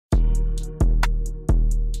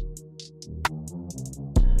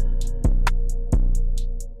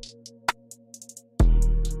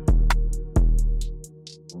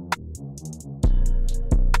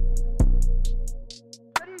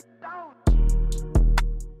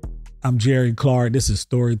I'm Jerry Clark. This is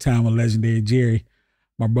Storytime with Legendary Jerry.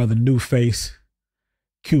 My brother New Face,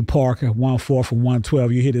 Q Parker, 1/4 from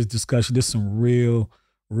 112. You hear this discussion. This is some real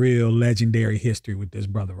legendary history with this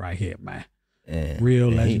brother right here, man. Real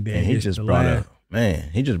legendary history. He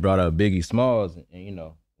just brought up Biggie Smalls, and you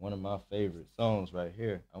know, one of my favorite songs right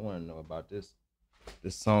here. I want to know about this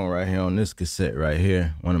song right here on this cassette right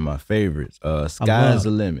here. One of my favorites. Sky's the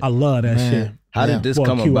Limit. I love that shit. How did this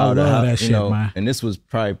come about? I love that shit, man. And this was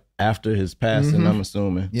probably after his passing, I'm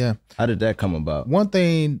assuming. Yeah. How did that come about? One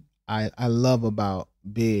thing I love about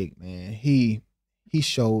Big, man, he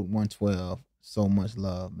showed 112 so much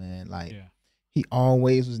love, man. Like he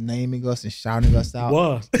always was naming us and shouting us out.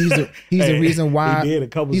 He was. He's the reason why. He did a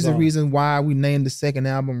couple he's songs. the reason why we named the second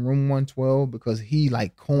album Room 112, because he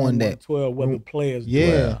like coined that. 112, what the players do.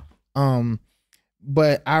 Yeah.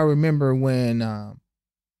 But I remember when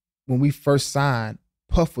we first signed,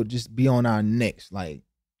 Puff would just be on our necks, like,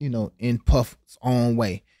 you know, in Puff's own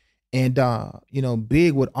way. And, you know,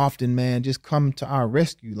 Big would often, man, just come to our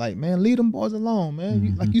rescue. Like, man, leave them boys alone,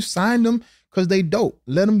 man. You signed them because they dope.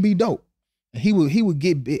 Let them be dope. And he would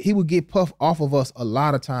get Puff off of us a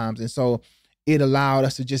lot of times. And so it allowed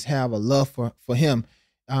us to just have a love for him.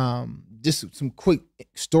 Just some quick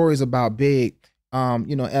stories about Big.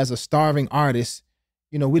 You know, as a starving artist,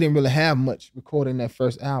 you know, we didn't really have much recording that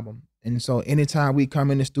first album. And so anytime we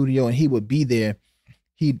come in the studio and he would be there,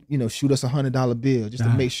 he'd, you know, shoot us $100 bill just to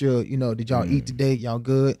make sure, you know, did y'all eat today? Y'all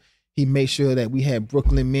good? He made sure that we had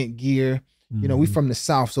Brooklyn Mint gear. You know, we from the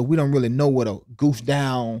South, so we don't really know what a goose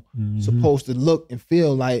down supposed to look and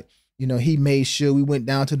feel like. You know, he made sure we went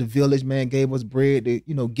down to the village, man, gave us bread to,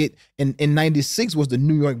 you know, get, and in 96 was the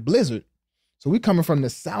New York blizzard. So we coming from the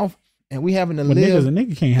South and we having to live.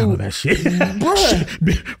 Nigga can't handle that shit.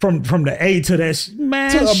 Bruh. from the A to that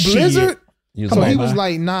man. To a blizzard? So he was man.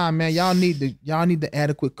 like, nah, man, y'all need the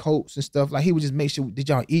adequate coats and stuff. Like he would just make sure, did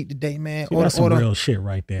y'all eat today, man? See, that's some real shit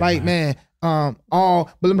right there. Like, man, but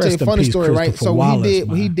let me tell you a funny story, right? So Wallace,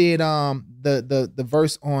 he did the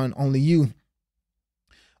verse on Only You,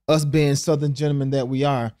 us being Southern gentlemen that we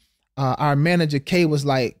are. Our manager Kevin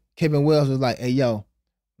Wells was like, hey, yo,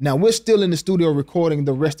 now we're still in the studio recording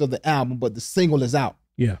the rest of the album, but the single is out.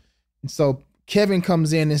 Yeah. And so Kevin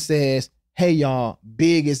comes in and says, hey y'all,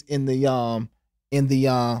 Big is in the I'm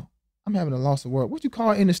having a loss of word. What you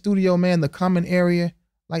call it in the studio, man? The common area,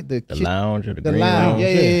 like the lounge or the green lounge. lounge.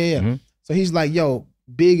 Yeah. Mm-hmm. So he's like, yo,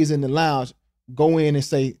 Big is in the lounge. Go in and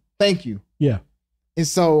say thank you. Yeah. And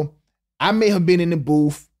so I may have been in the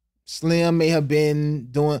booth. Slim may have been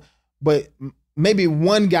doing, but maybe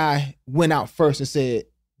one guy went out first and said,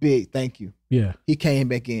 Big, thank you. Yeah. He came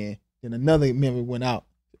back in. Then another member went out.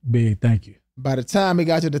 Big, thank you. By the time it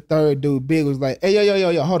got to the third dude, Big was like, hey,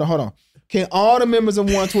 yo, hold on. Can all the members of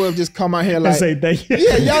 112 just come out here like, say thank you?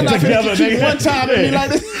 Yeah, y'all not finna keep one time and be like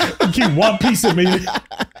this. Keep one piece of me.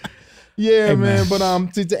 Yeah, hey, man.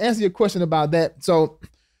 But to answer your question about that, so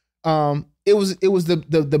it was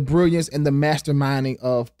the brilliance and the masterminding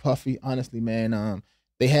of Puffy, honestly, man.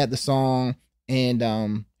 They had the song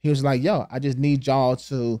and he was like, yo, I just need y'all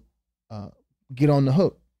to get on the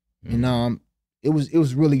hook. And it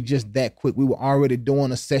was really just that quick. We were already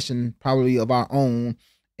doing a session probably of our own,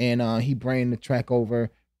 and he bring the track over,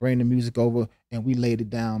 bring the music over, and we laid it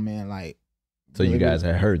down, man. Like, so you guys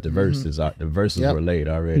had heard the verses. The verses were laid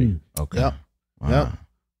already. Okay. Yep. Wow. Yep.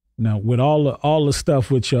 Now, with all the stuff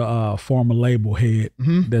with your former label head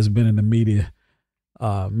that's been in the media,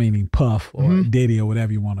 meaning Puff or Diddy or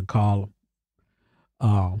whatever you want to call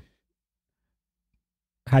him,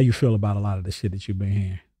 how you feel about a lot of the shit that you've been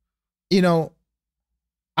hearing? You know,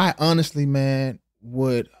 I honestly, man,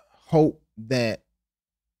 would hope that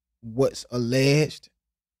what's alleged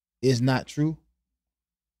is not true.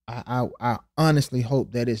 I honestly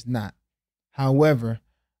hope that it's not. However,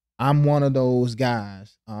 I'm one of those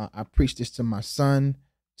guys. I preach this to my son,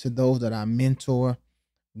 to those that I mentor.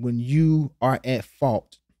 When you are at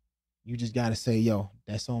fault, you just got to say, yo,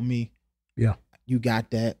 that's on me. Yeah. You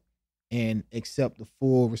got that. And accept the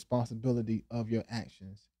full responsibility of your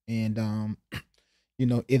actions. And, you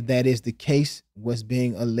know, if that is the case, what's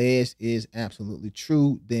being alleged is absolutely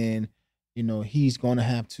true, then, you know, he's going to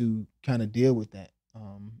have to kind of deal with that.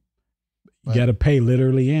 You got to pay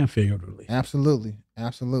literally and figuratively. Absolutely.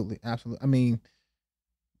 I mean,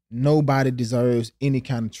 nobody deserves any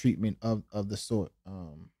kind of treatment of the sort.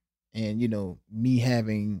 And, you know, me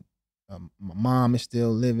having, my mom is still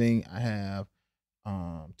living. I have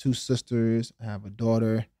 2 sisters. I have a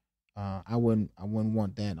daughter. I wouldn't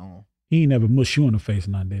want that on. He ain't never mushed you in the face,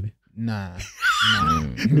 none, did he? Nah.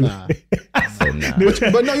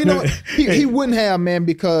 But no, you know, he wouldn't have, man,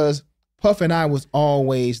 because Puff and I was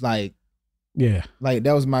always like that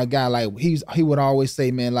was my guy. Like he would always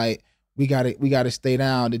say, man, like we gotta stay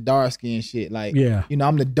down the dark skin shit. Like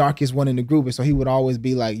I'm the darkest one in the group, and so he would always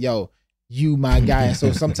be like, yo, you my guy. And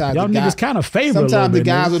so sometimes y'all niggas kind of favor. Sometimes the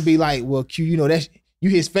guys would be like, well, Q, that's you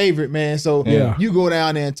his favorite, man. So you go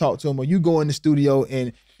down there and talk to him, or you go in the studio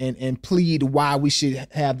and plead why we should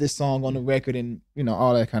have this song on the record, and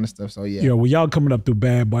all that kind of stuff. So yeah. Well, y'all coming up through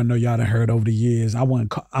Bad Boy, I know y'all done heard over the years.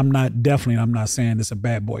 I'm not saying it's a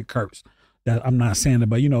Bad Boy curse. That I'm not saying it,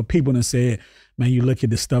 but people done said, man, you look at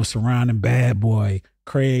the stuff surrounding Bad Boy,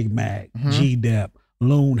 Craig Mack, G-Dep,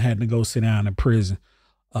 Loon had to go sit down in prison.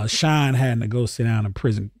 Shine had to go sit down in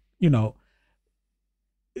prison. It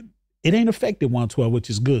ain't affected 112, which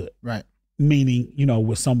is good. Right. Meaning,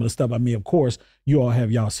 with some of the stuff, I mean, of course, you all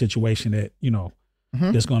have y'all situation that,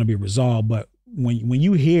 that's going to be resolved. But when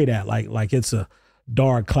you hear that, like it's a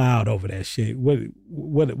dark cloud over that shit,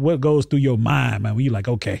 what goes through your mind, man, when you like,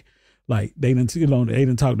 okay, like they done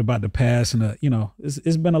talked about the past and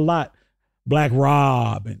it's been a lot, Black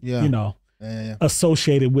Rob and,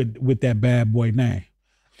 associated with that Bad Boy name.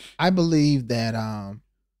 I believe that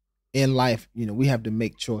in life, we have to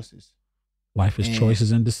make choices. Life is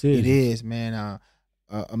choices and decisions. It is, man.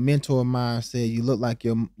 A mentor of mine said, you look like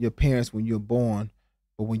your parents when you're born,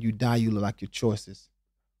 but when you die, you look like your choices.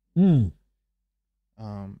 And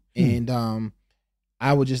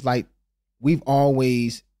I would just like, we've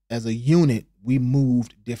always, as a unit, we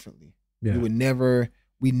moved differently. Yeah. We never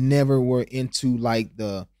were into like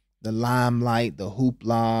the limelight, the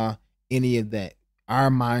hoopla, any of that. Our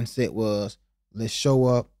mindset was, let's show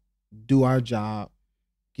up, do our job,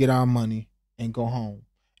 get our money, and go home.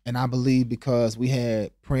 And I believe because we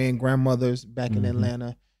had praying grandmothers back in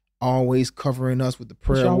Atlanta, always covering us with the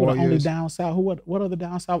prayer warriors. Y'all were the only down south. What other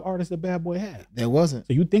down south artists that Bad Boy had? There wasn't.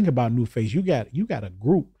 So you think about New Face, you got a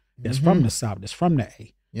group that's from the South, that's from the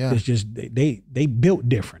A. Yeah. It's just they built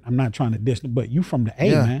different. I'm not trying to diss them, but you from the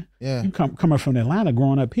A, man. Yeah. You coming from Atlanta,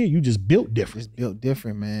 growing up here, you just built different. Just built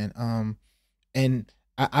different, man. And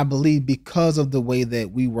I believe because of the way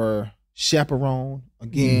that we were chaperoned,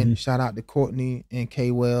 again, shout out to Courtney and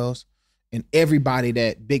K Wells and everybody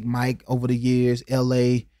that Big Mike over the years,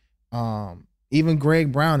 LA, even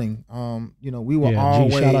Greg Browning. We were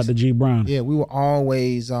always shout out to G Brown. Yeah, we were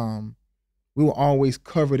always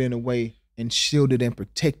covered in a way and shielded and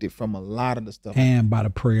protected from a lot of the stuff. And by the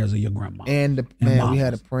prayers of your grandma. And we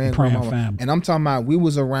had a praying family. And I'm talking about we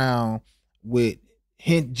was around with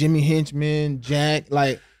Jimmy Henchman, Jack,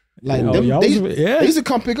 they used to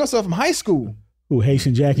come pick us up from high school. Who,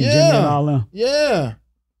 Haitian Jack and Jimmy and all them? Yeah.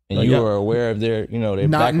 And you were aware of their, their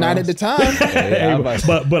backgrounds? Not at the time.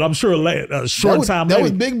 but I'm sure time later. That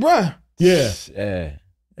was Big Bruh. Yeah. Yeah.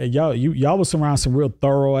 And y'all was around some real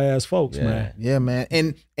thorough ass folks, man. Yeah, man.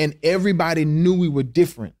 And everybody knew we were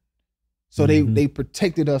different. So they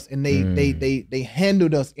protected us and they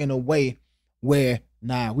handled us in a way where,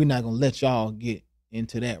 we're not gonna let y'all get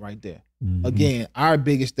into that right there. Again, our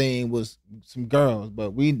biggest thing was some girls,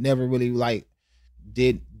 but we never really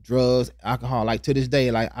did drugs, alcohol. Like to this day,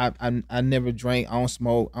 I never drank, I don't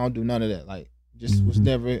smoke, I don't do none of that. Was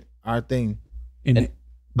never our thing. And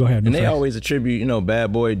go ahead. And they always attribute,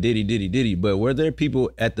 Bad Boy, Diddy. But were there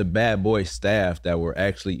people at the Bad Boy staff that were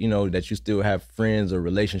actually, that you still have friends or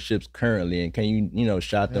relationships currently? And can you,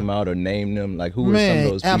 shout them out or name them? Like, who were some of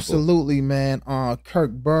those people? Absolutely, man.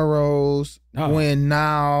 Kirk Burroughs, Gwen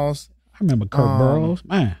Niles. I remember Kirk Burroughs,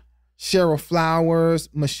 man. Cheryl Flowers,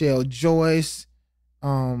 Michelle Joyce,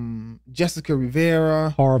 Jessica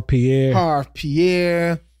Rivera. Harv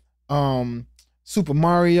Pierre. Super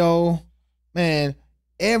Mario. Man,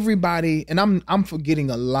 everybody, and I'm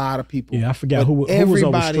forgetting a lot of people. Yeah, I forgot who was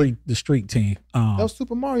over the street team. That was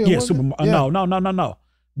Super Mario. Yeah, Super Mario. No.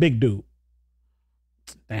 Big dude.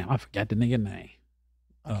 Damn, I forgot the nigga name.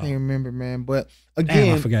 I can't remember, man. But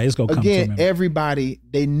again, I forgot. It's gonna come to me. Everybody,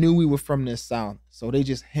 they knew we were from the South, so they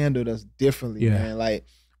just handled us differently, man. Like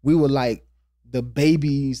we were like the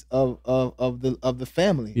babies of the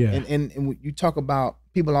family. Yeah. And when you talk about,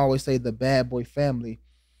 people always say the Bad Boy family.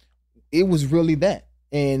 It was really that.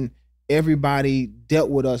 And everybody dealt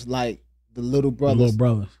with us like the little brothers.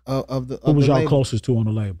 Who was y'all closest to on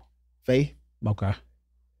the label? Faye. Okay.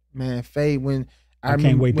 Man, Faye, when I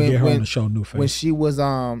can't wait to get her on the show, New Face. When she was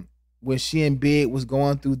when she and Big was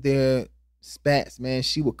going through their spats, man,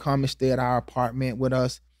 she would come and stay at our apartment with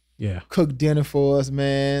us. Yeah. Cook dinner for us,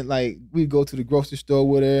 man. Like we'd go to the grocery store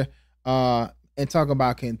with her. And talk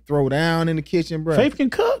about can throw down in the kitchen, bro. Faith can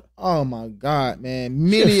cook. Oh my God, man!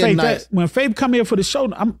 Many a night when Faith come here for the show,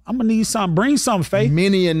 I'm gonna need something. Bring something, Faith.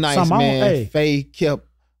 Many a night, man. Faith kept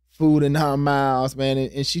food in her mouth, man.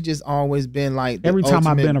 And she just always been like every time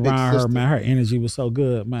I've been around her, sister. man, her energy was so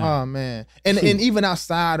good, man. Oh man. And even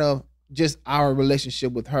outside of just our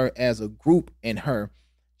relationship with her as a group and her,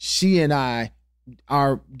 she and I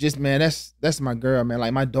are just, man, that's my girl, man.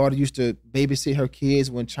 Like my daughter used to babysit her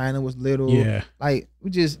kids when China was little. Yeah. Like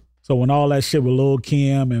we just. So when all that shit with Lil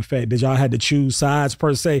Kim, in fact, did y'all had to choose sides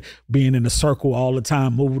per se, being in a circle all the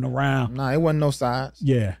time, moving around? Nah, it wasn't no sides.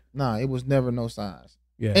 Yeah. Nah, it was never no sides.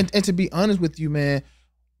 Yeah. And to be honest with you, man,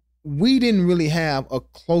 we didn't really have a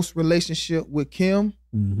close relationship with Kim.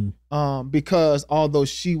 Because although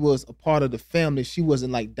she was a part of the family, she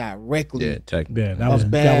wasn't like directly that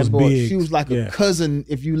was big. She was like a cousin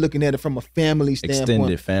if you're looking at it from a family standpoint.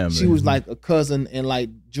 Extended family. She was like a cousin and like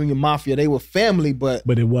Junior Mafia. They were family, but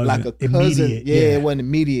it wasn't like a cousin. Immediate, it wasn't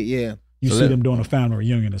immediate. Yeah. You see them doing a family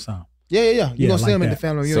reunion or something. Yeah. You're gonna see them in the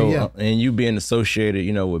family reunion. So, and you being associated,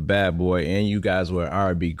 with Bad Boy, and you guys were an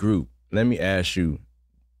R&B group. Let me ask you,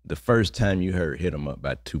 the first time you heard "Hit 'Em Up"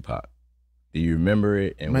 by Tupac. Do you remember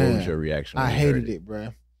it? And what was your reaction? I hated it, bro.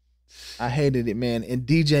 I hated it, man. And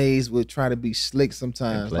DJs would try to be slick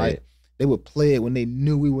sometimes. Like they would play it when they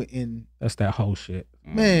knew we were in. That's that whole shit.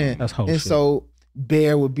 Man. That's whole shit. And so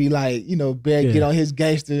Bear would be like, Bear get on his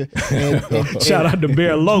gangster. And shout out to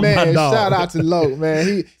Bear Loke, man, my dog. Shout out to Loke,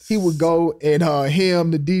 man. He would go and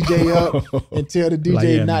him the DJ up and tell the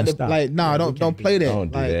DJ not to like, don't play that.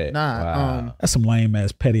 Don't do that. Nah. Wow. That's some lame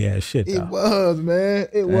ass petty ass shit. It was, man.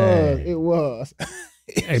 It was.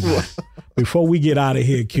 Hey, man, before we get out of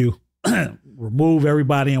here, Q, remove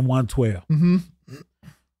everybody in 112.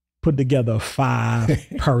 Put together a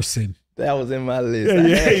 5-person. That was in my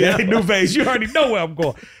list. Yeah. New face. You already know where I'm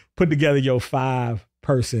going. Put together your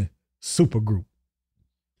 5-person super group.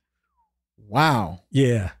 Wow.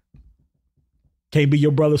 Yeah. Can't be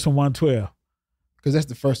your brothers from 112. Because that's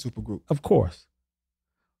the first super group. Of course.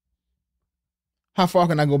 How far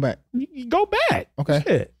can I go back? You go back. Okay.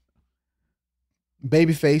 Shit.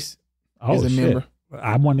 Babyface is a member.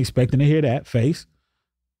 I wasn't expecting to hear that. Face.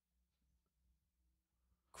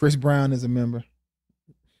 Chris Brown is a member.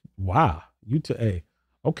 Wow.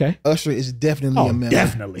 Okay. Usher is definitely a member.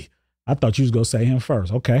 Definitely. I thought you was going to say him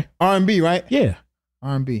first. Okay. R&B, right? Yeah.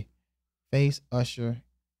 R&B. Face, Usher,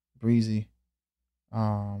 Breezy.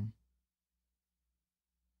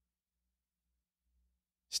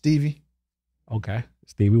 Stevie. Okay.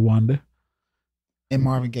 Stevie Wonder. And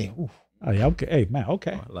Marvin Gaye. Oof. Oh, yeah. Okay. Hey, man.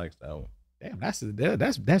 Okay. I like that one. Damn,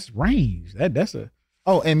 that's range. That's a.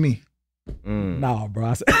 Oh, and me. No,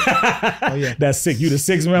 bro. Oh yeah, that's sick. You the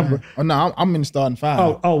 6th member. Oh no, I'm in the starting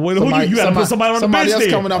 5. Oh, who you got to put somebody on the bench? Somebody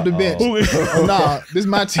else coming off the bench. Oh no, this is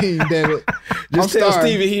my team, David. Just tell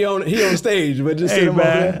Stevie he on stage, but just sit him over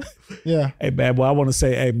there. Yeah. Hey, bad boy, I want to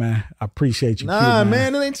say, hey man, I appreciate you. Nah, Q,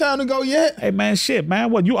 man, it ain't time to go yet. Hey man, shit,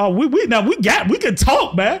 man. What you are? We can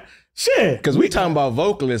talk, man. Shit. Because we talking about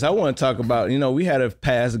vocalists. I want to talk about, we had a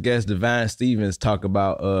past guest, Divine Stevens, talk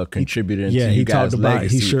about contributing to you guys'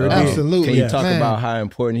 legacy. He sure did. Absolutely. Can you talk about how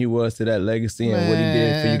important he was to that legacy and what he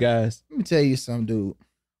did for you guys? Let me tell you something, dude.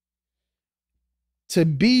 To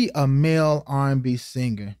be a male R&B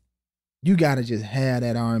singer, you got to just have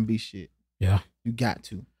that R&B shit. Yeah. You got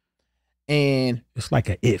to. And it's like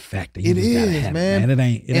an it factor. It is, man. It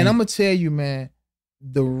ain't. And I'm going to tell you, man,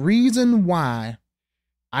 the reason why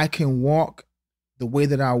I can walk the way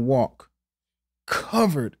that I walk,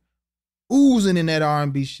 covered, oozing in that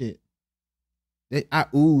R&B shit. I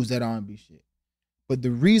ooze that R&B shit. But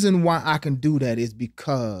the reason why I can do that is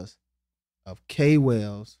because of K.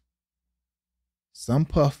 Wells, some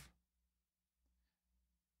Puff,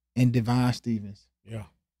 and Divine Stevens. Yeah.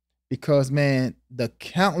 Because, man, the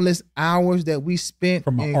countless hours that we spent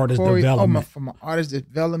from an artist development. From an artist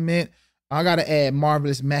development. I gotta add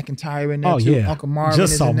Marvelous McIntyre in there too. Yeah. Uncle Marvin.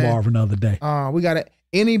 Just saw Marvin the other day. We gotta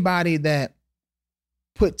anybody that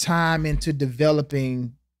put time into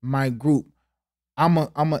developing my group. I'm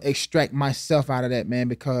a extract myself out of that, man,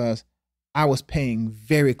 because I was paying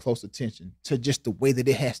very close attention to just the way that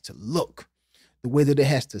it has to look, the way that it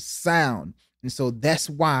has to sound, and so that's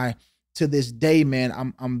why to this day,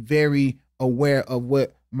 man, I'm very aware of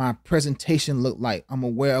what my presentation looked like. I'm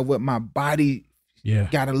aware of what my body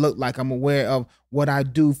gotta look like. I'm aware of what I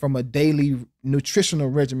do from a daily nutritional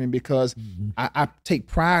regimen because I take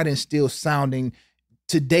pride in still sounding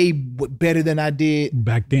today better than I did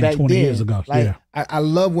back then, 20 years ago. Like, I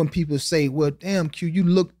love when people say, well, damn, Q, you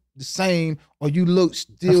look the same or you look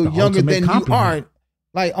still younger than you are.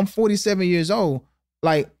 Like, I'm 47 years old.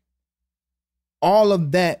 Like, all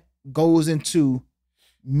of that goes into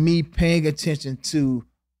me paying attention to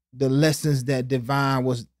the lessons that Divine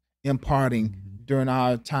was imparting during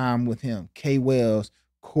our time with him. K. Wells,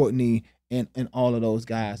 Courtney, and all of those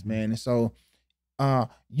guys, man. And so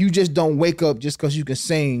you just don't wake up just because you can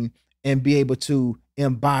sing and be able to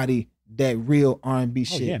embody that real R&B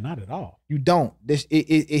shit. Yeah, not at all. You don't.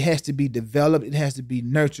 It has to be developed. It has to be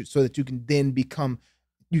nurtured so that you can then become,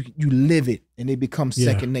 you live it and it becomes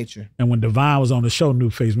second nature. And when Divine was on the show, New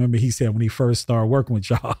Face, remember he said when he first started working with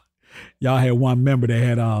y'all, y'all had one member that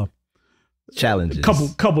had challenges,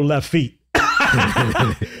 couple left feet.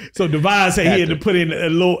 So Divine said he had to put in a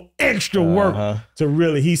little extra work to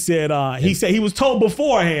really. He said he was told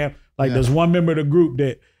beforehand, like there's one member of the group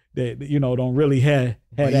that don't really have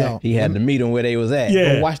that. He had to meet them where they was at.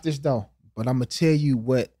 Yeah. But watch this though. But I'm gonna tell you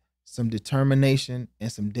what some determination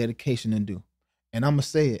and some dedication to do. And I'm gonna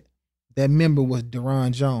say it. That member was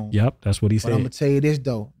Deron Jones. Yep, that's what he But said. I'm gonna tell you this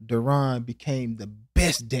though. Deron became the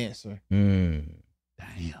best dancer. Damn.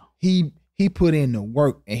 He put in the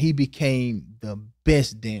work and he became the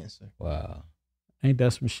best dancer. Wow. Ain't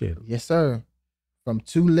that some shit? Yes, sir. From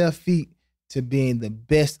 2 left feet to being the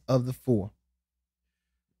best of the 4.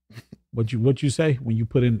 What you say when you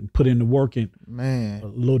put in the work and man, a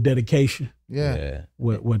little dedication? Yeah.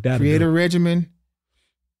 What that create a regimen,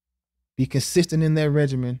 be consistent in that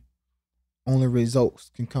regimen. Only results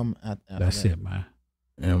can come after That's that. it, man.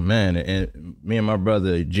 And man, and me and my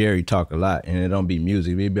brother Jerry talk a lot, and it don't be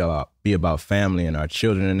music. It be about family and our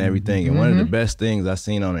children and everything. And one of the best things I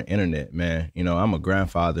seen on the internet, man. I'm a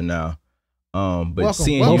grandfather now. But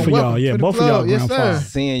seeing both of y'all grandfathers.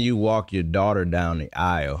 Seeing you walk your daughter down the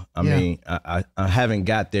aisle. I mean, I haven't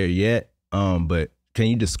got there yet. But can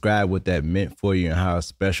you describe what that meant for you and how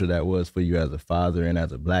special that was for you as a father and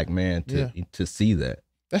as a black man to see that?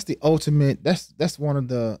 That's the ultimate. That's one of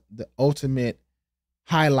the ultimate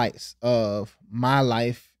highlights of my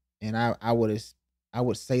life, and I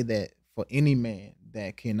would say that for any man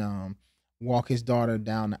that can walk his daughter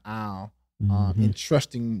down the aisle, and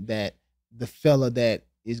trusting that the fella that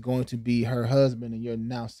is going to be her husband and your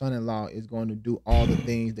now son-in-law is going to do all the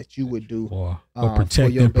things that you would do or protect for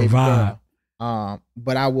your and baby provide. girl.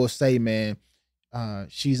 But I will say, man,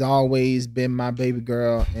 she's always been my baby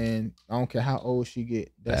girl, and I don't care how old she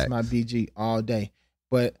get. That's my BG all day.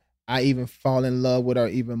 But I even fall in love with her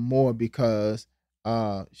even more because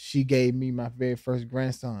she gave me my very first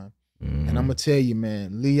grandson. And I'm gonna tell you,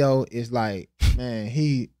 man, Leo is like, man,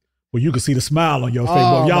 well, you can see the smile on your face.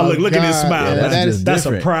 Well, y'all look at this smile. Yeah, that's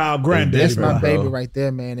a proud granddaddy. That's my baby right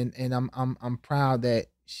there, man. And I'm proud that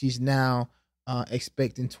she's now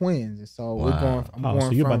expecting twins. And so we're going.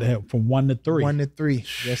 So you're about to have from 1 to 3. 1 to 3,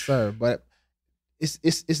 yes, sir. But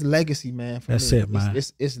it's legacy, man. For that's me. it, man.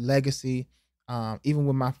 It's legacy. Even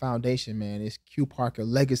with my foundation, man, it's Q Parker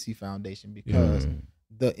Legacy Foundation because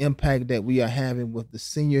the impact that we are having with the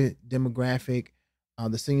senior demographic,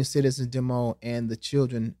 the senior citizens demo, and the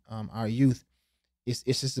children, our youth, it's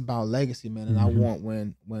just about legacy, man. And I want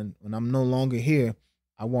when I'm no longer here,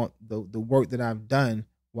 I want the work that I've done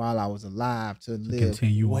while I was alive to live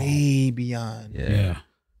way beyond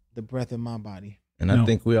the breath in my body. And I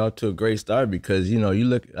think we all to a great start because, you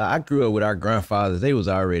look, I grew up with our grandfathers. They was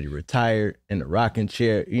already retired in the rocking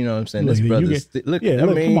chair. You know what I'm saying? This brother's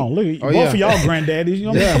come on. Look, both of y'all granddaddies.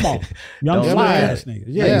 Come on. Y'all fly ass niggas.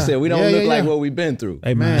 Yeah. Like you said, we don't look like what we've been through.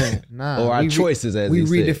 Hey, man. Nah. Or our choices, as we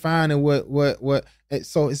redefining what.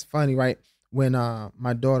 So it's funny, right? When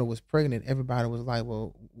my daughter was pregnant, everybody was like,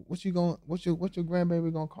 well, what's your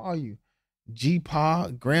grandbaby gonna call you? G-Pa,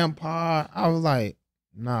 Grandpa? I was like,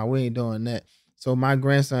 nah, we ain't doing that. So my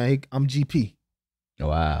grandson, I'm GP.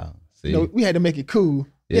 Wow. See? We had to make it cool.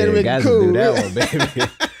 Yeah, guys do that one,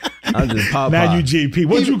 baby. I'm just Papa. Now you GP.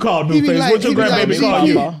 What you call New Face? What your grandbaby call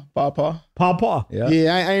you? Papa.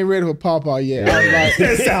 Yeah, I ain't ready for Papa yet. I was like,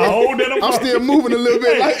 that's how old that I'm still moving a little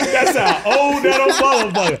bit. Like that's how old that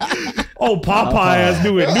motherfucker. Oh, Popeye ass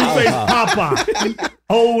do it. New Face Popeye.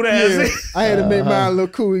 Old ass. Yeah, I had to make mine a little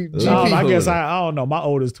cool. I guess I don't know. My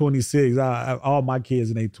oldest 26. All my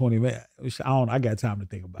kids in their 20. Man, I got time to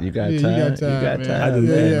think about it. You got time.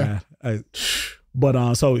 Yeah.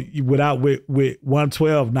 But so with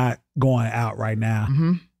 112 not going out right now,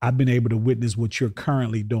 I've been able to witness what you're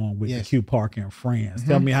currently doing with the Q Parker and Friends.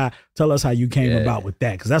 Tell us how you came about with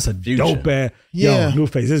that, because that's a dope ass. New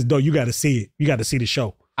Face. This is dope. You got to see it. You got to see the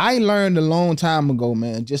show. I learned a long time ago,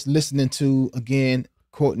 man, just listening to, again,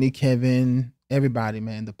 Courtney, Kevin, everybody,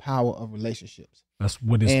 man, the power of relationships. That's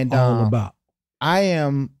what it's all about.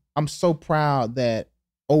 I'm so proud that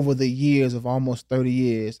over the years of almost 30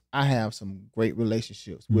 years, I have some great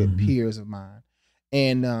relationships with peers of mine.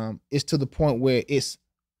 And it's to the point where it's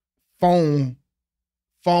phone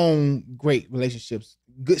great relationships,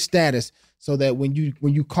 good status, so that when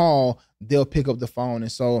you call, they'll pick up the phone.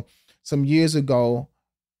 And so some years ago,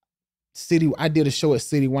 I did a show at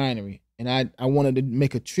City Winery, and I wanted to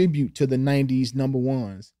make a tribute to the 90s number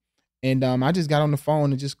ones. And I just got on the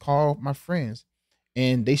phone and just called my friends,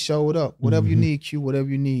 and they showed up. Whatever you need, Q, whatever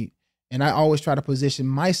you need. And I always try to position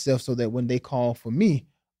myself so that when they call for me,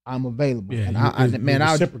 I'm available. Yeah, and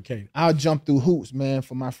I'll jump through hoops, man,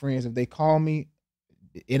 for my friends. If they call me,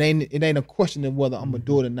 it ain't a question of whether I'm gonna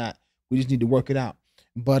do it or not. We just need to work it out.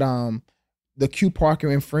 But the Q Parker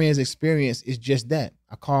and Friends experience is just that.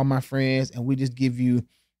 I call my friends and we just give you,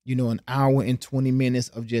 an hour and 20 minutes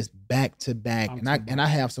of just back to back. And I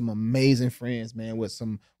have some amazing friends, man, with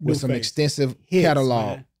some extensive hits,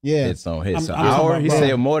 catalog. Man. Yeah. Hits on hits. An hour? He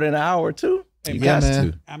said more than an hour too? Hey, you got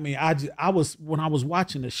to. I mean, when I was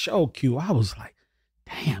watching the show, Q, I was like,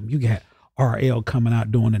 damn, you got RL coming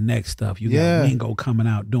out doing the next stuff. You got Mingo coming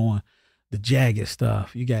out doing the Jagged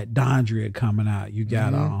stuff. You got Dondria coming out. You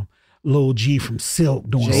got Lil G from Silk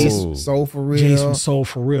doing Jason Soul for Real. Jason Soul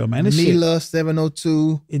for Real, man. This Mila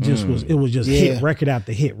 702. It just was just hit record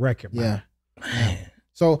after hit record, man. Yeah.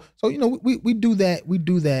 So we do that. We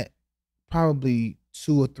do that probably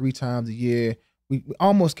 2 or 3 times a year. We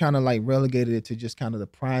almost kind of like relegated it to just kind of the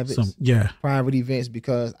private events,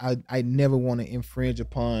 because I never want to infringe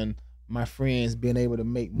upon my friends being able to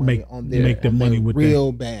make money on their money with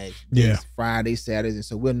real bag. Friday, Saturdays, and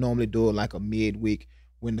so we'll normally do it like a midweek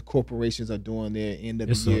when the corporations are doing their end of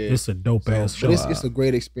the year. It's a dope ass show. But it's a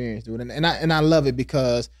great experience, dude, and I love it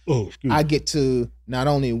because I get to not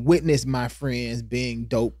only witness my friends being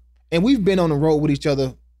dope, and we've been on the road with each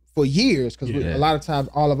other for years, because a lot of times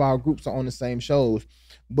all of our groups are on the same shows,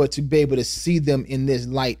 but to be able to see them in this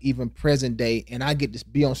light, even present day, and I get to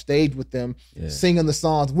be on stage with them, singing the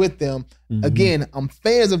songs with them. Again, I'm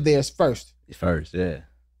fans of theirs first.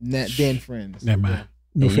 Then friends. Yeah, man.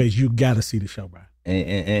 New Face, you got to see the show, bro.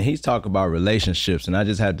 And he's talking about relationships, and I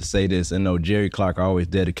just had to say this. I know Jerry Clark always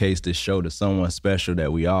dedicates this show to someone special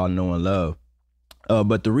that we all know and love.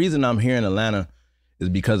 But the reason I'm here in Atlanta is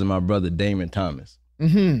because of my brother Damon Thomas.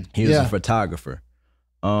 He was a photographer.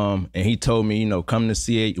 And he told me, come to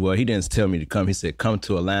CAU. Well, he didn't tell me to come. He said, come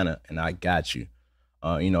to Atlanta and I got you.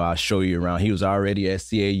 I'll show you around. He was already at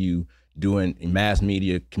CAU doing mass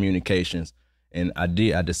media communications. And I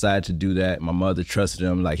decided to do that. My mother trusted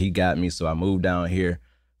him, like he got me. So I moved down here.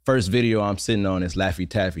 First video I'm sitting on is Laffy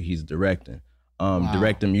Taffy. He's directing.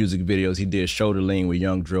 Directing music videos. He did Shoulder Lean with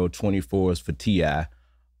Young Dro, 24s for T.I.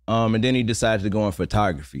 And then he decided to go in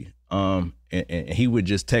photography. And he would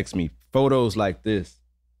just text me photos like this.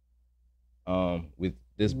 With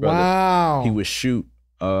this brother. Wow. He would shoot.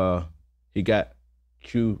 He got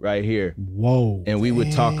Q right here. Whoa. And we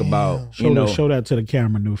would talk about, show that to the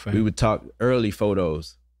camera, New Face. We would talk early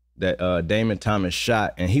photos that Damon Thomas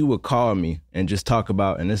shot, and he would call me and just talk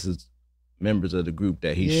about, and this is members of the group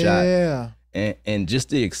that he shot. And just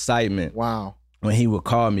the excitement. Wow. When he would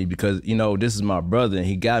call me, because, this is my brother and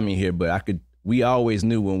he got me here, but we always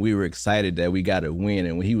knew when we were excited that we got to win.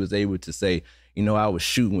 And when he was able to say, I was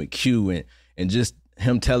shooting with Q, and just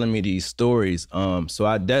him telling me these stories. So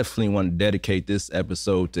I definitely want to dedicate this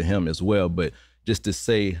episode to him as well. But just to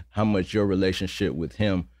say how much your relationship with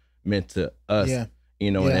him meant to us,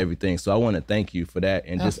 and everything. So I want to thank you for that,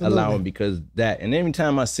 and just allowing, because that. And every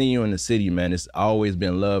time I see you in the city, man, it's always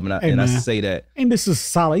been love. And I say that. And this is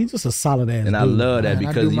solid. He's just a solid ass and dude. I love that,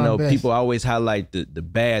 because, best. people always highlight the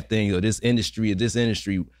bad things of this industry.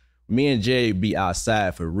 Me and Jay be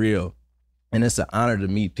outside for real. And it's an honor to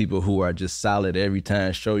meet people who are just solid every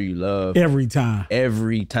time, show you love. Every time.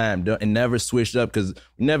 And never switched up, because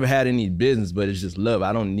we never had any business, but it's just love.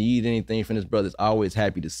 I don't need anything from this brother. It's always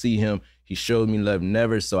happy to see him. He showed me love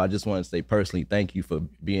never. So I just want to say personally, thank you for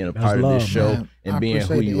being a part of this show, man, and being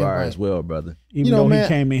who you are as well, brother. Even though he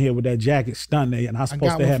came in here with that jacket stunning, and I was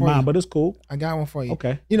supposed to have mine, but it's cool. I got one for you.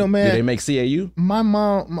 Okay. Man. Did they make CAU? My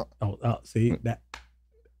mom. See that.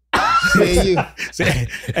 Hey,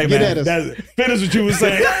 man, finish what you were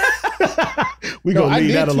saying. We gonna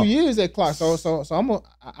leave that alone. I did 2 years at Clark, so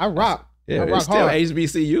I rock. Yeah, I rock still hard.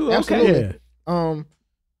 HBCU. Absolutely. Okay.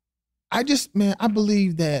 I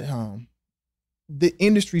believe that the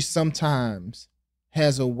industry sometimes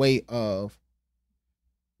has a way of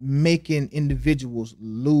making individuals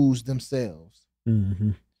lose themselves.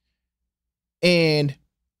 And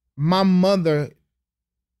my mother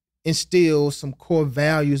instill some core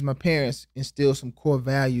values. My parents instill some core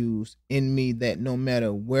values in me that no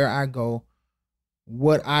matter where I go,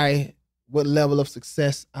 what level of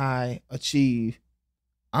success I achieve,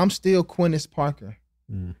 I'm still Quintus Parker,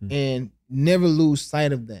 and never lose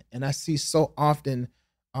sight of that. And I see so often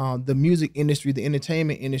the music industry, the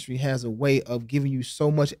entertainment industry has a way of giving you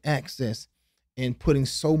so much access and putting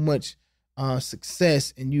so much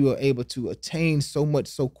success, and you are able to attain so much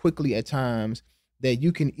so quickly at times that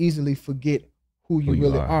you can easily forget who you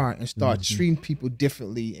really are and start treating people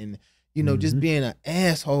differently, and just being an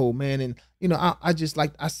asshole, man. And I just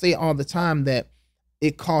like I say all the time that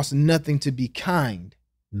it costs nothing to be kind.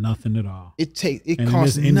 Nothing at all. It costs nothing. In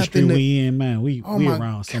this industry we in, man, we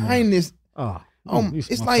around kindness.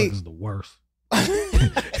 It's like the worst.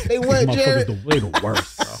 They what, Jared? They the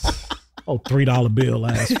worst, bro. $3 bill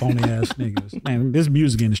ass phony ass niggas. Man, this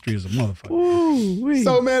music industry is a motherfucker. Ooh,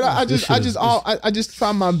 so man, I just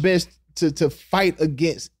try my best to fight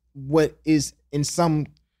against what is in some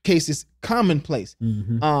cases commonplace.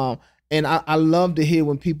 And I love to hear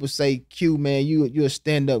when people say, Q, man, you're a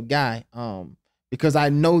stand-up guy. Because I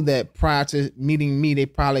know that prior to meeting me, they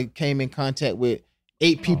probably came in contact with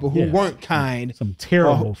 8 people who weren't kind. Some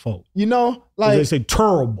terrible folk. Like they say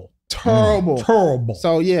terrible. Terrible.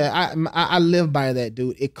 So yeah, I live by that,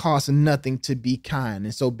 dude. It costs nothing to be kind.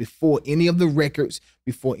 And so before any of the records,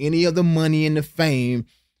 before any of the money and the fame,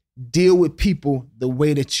 deal with people the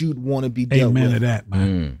way that you'd want to be dealt with. Amen to that,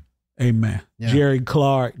 man. Amen. Yeah. Jerry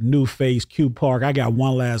Clark, New Face, Q Park. I got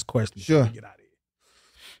one last question. Sure. Get out of here.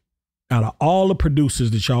 Out of all the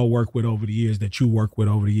producers that y'all work with over the years,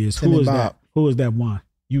 who is that? Who is that one?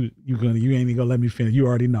 You ain't even gonna let me finish. You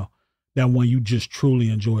already know. That one you just truly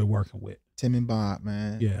enjoy working with. Tim and Bob,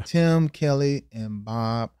 man. Yeah. Tim Kelly and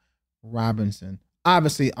Bob Robinson.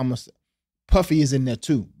 Obviously, Puffy is in there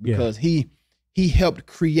too because he helped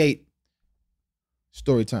create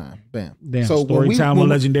Storytime. Bam. Damn, so Storytime with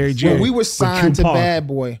Legendary Jerry. When we were signed to Bad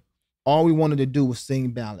Boy, all we wanted to do was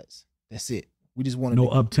sing ballads. That's it. We just wanted to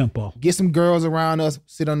up-tempo. Get some girls around us,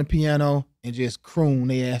 sit on the piano, and just croon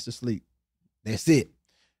their ass to sleep. That's it.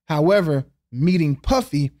 However, meeting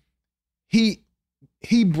Puffy, he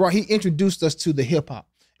introduced us to the hip hop.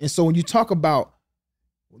 And so when you talk about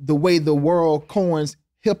the way the world coins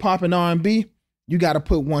hip hop and R&B, you got to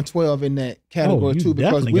put 112 in that category too,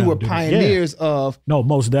 because we were pioneers of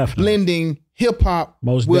most definitely blending hip hop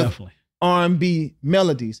with R&B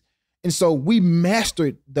melodies. And so we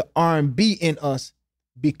mastered the R&B in us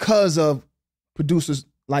because of producers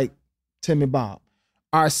like Tim and Bob.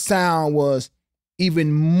 Our sound was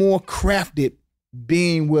even more crafted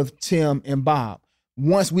being with Tim and Bob.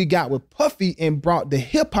 Once we got with Puffy and brought the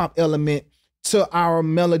hip hop element to our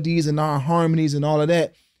melodies and our harmonies and all of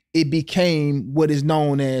that, it became what is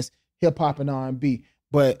known as hip hop and R&B.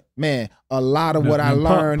 But man, a lot of what I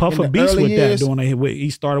learned Puffer in the beats early with years, that doing it. He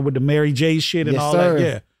started with the Mary J shit and all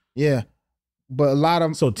that. Yeah. But a lot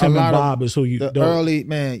of Tim and Bob is who you the early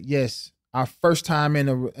man. Yes, our first time in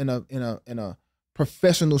a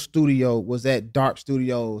professional studio was at Darp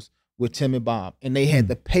Studios with Tim and Bob, and they had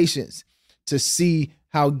the patience to see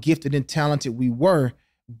how gifted and talented we were.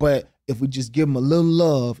 But if we just give them a little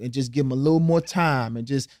love and just give them a little more time and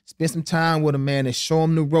just spend some time with them, man, and show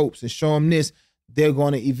them the ropes and show them this, they're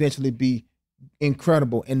going to eventually be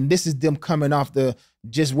incredible. And this is them coming off the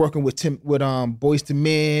just working with Boyz II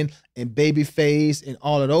Men and Babyface and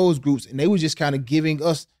all of those groups, and they were just kind of giving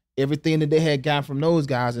us everything that they had got from those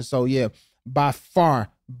guys. And so yeah, by far,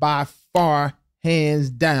 hands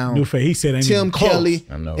down, he said Tim Kelly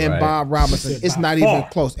and Bob Robinson. It's not even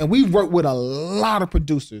close. And we worked with a lot of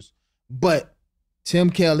producers, but Tim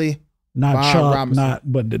Kelly, Bob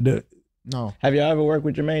Robinson. No. Have you ever worked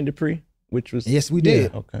with Jermaine Dupri? Which was yes, we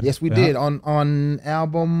did. Okay. Yes, we did on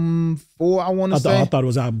album 4. I want to say. I thought it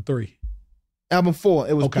was album 3. Album 4.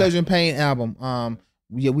 It was Pleasure and Pain album.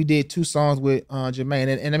 We did 2 songs with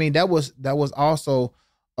Jermaine, and I mean that was also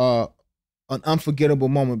an unforgettable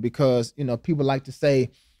moment because people like to say,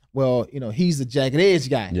 well, he's a Jagged Edge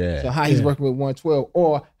guy. Yeah. So how he's working with 112,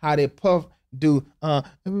 or how did Puff do? It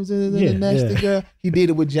was a nasty girl. He did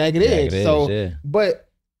it with Jagged Edge. But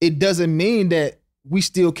it doesn't mean that we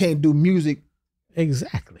still can't do music.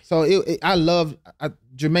 Exactly. So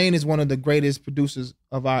Jermaine is one of the greatest producers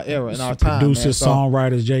of our era and our time. Producers,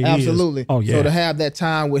 songwriters, J.E. Absolutely. Oh yeah. So to have that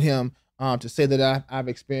time with him, to say that I've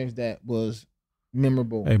experienced that was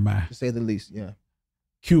memorable. Amen. To say the least. Yeah.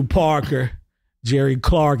 Q Parker, Jerry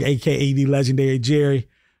Clark, aka the Legendary Jerry,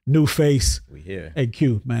 New Face. We here. Hey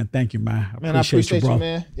Q, man, thank you, man. I appreciate you,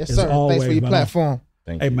 man. Yes, sir. Always, thanks for your platform.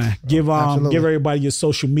 Thank you. Hey man, give everybody your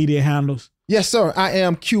social media handles. Yes, sir. I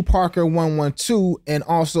am Q Parker 112 and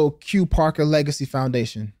also Q Parker Legacy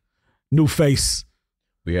Foundation. New Face.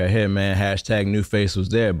 We are here, man. Hashtag New Face was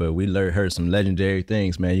there, but we heard some legendary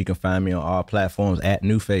things, man. You can find me on all platforms at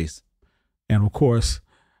New Face. And of course,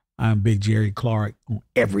 I'm Big Jerry Clark on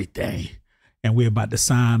everything. And we're about to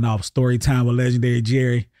sign off. Storytime with Legendary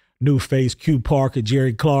Jerry, New Face, Q Parker,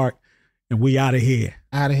 Jerry Clark, and we out of here.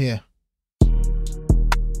 Out of here.